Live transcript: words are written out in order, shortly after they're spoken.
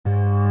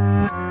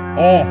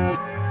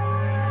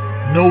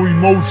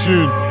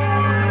NoEmotion.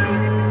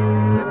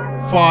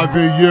 5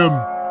 a.m.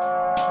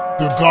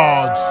 The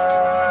Godz.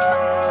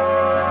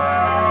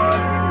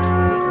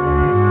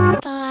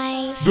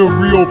 The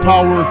real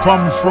power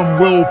comes from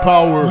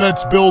willpower.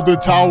 Let's build a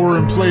tower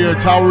and play a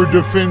tower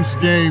defense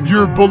game.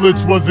 Your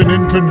bullets was an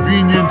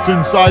inconvenience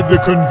inside the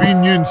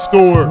convenience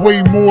store.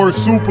 Way more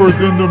super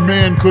than the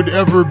man could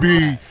ever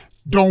be.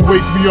 Don't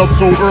wake me up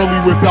so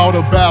early without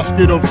a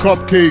basket of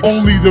cupcakes.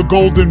 Only the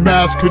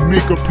GoldMask could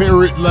make a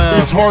parrot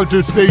laugh. It's hard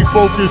to stay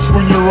focused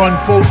when you're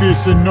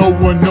unfocused and no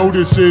one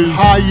notices.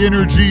 High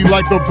energy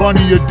like a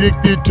bunny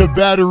addicted to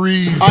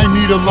batteries. I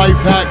need a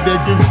life hack that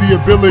gives the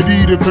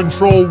ability to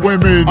control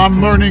women. I'm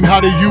learning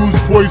how to use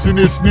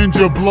poisonous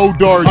ninja blow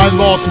darts. I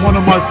lost one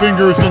of my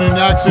fingers in an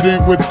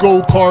accident with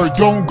go-karts.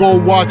 Don't go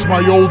watch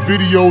my old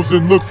videos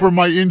and look for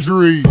my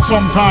injury.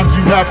 Sometimes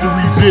you have to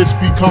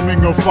resist becoming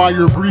a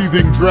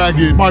fire-breathing dragon.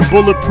 My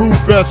bulletproof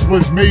vest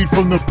was made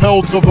from the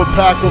pelts of a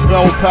pack of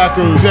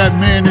alpacas. That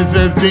man is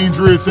as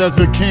dangerous as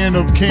a can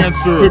of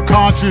cancer. The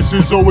conscious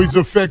is always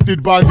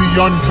affected by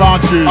the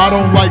unconscious. I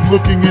don't like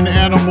looking in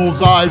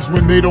animals' eyes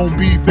when they don't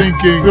be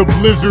thinking. The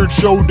blizzard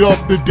showed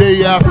up the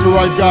day after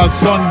I got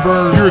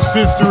sunburned. Your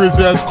sister is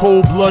as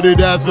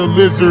cold-blooded as a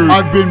lizard.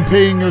 I've been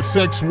paying a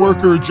sex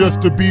worker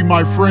just to be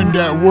my friend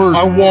at work.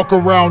 I walk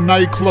around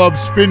nightclubs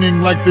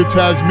spinning like the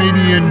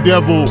Tasmanian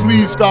devil.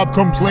 Please stop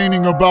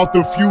complaining about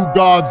the few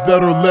gods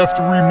that are left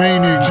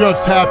remaining.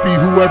 Just happy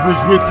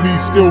whoever's with me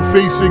still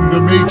facing the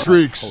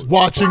matrix.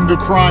 Watching the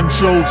crime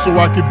show so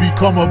I could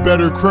become a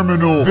better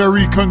criminal.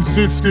 Very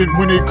consistent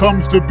when it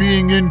comes to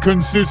being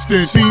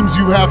inconsistent. Seems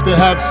you have to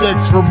have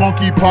sex for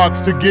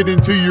monkeypox to get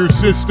into your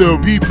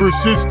system. Be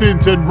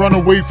persistent and run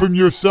away from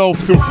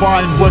yourself to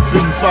find what's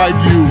inside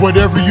you.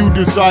 Whatever you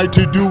decide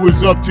to do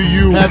is up to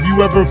you. Have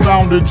you ever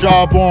found a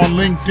job on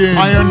LinkedIn?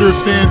 I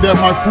understand that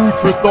my food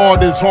for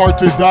thought is hard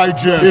to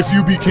digest. If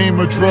you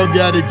became a drug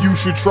addict, you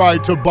should try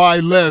to buy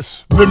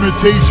less.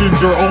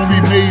 Limitations are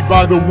only made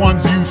by the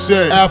ones you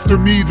set. After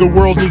me, the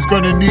world is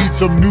gonna need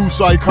some new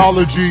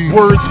psychology.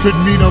 Words could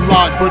mean a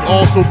lot, but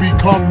also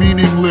become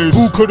meaningless.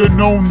 Who could have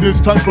known this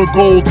type of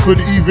gold could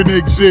even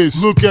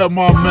exist? Look at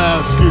my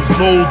mask, it's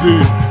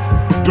golden.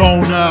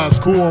 Don't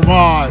ask, who am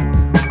I?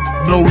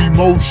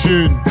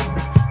 NoEmotion,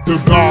 the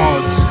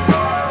Godz.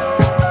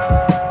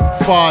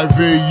 5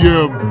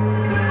 a.m.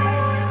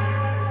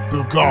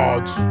 The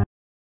Godz.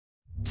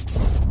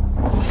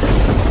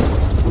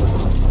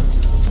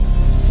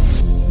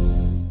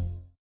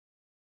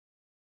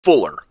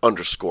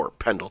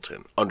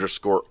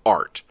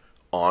 Fuller_Pendleton_art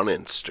on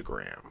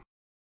Instagram.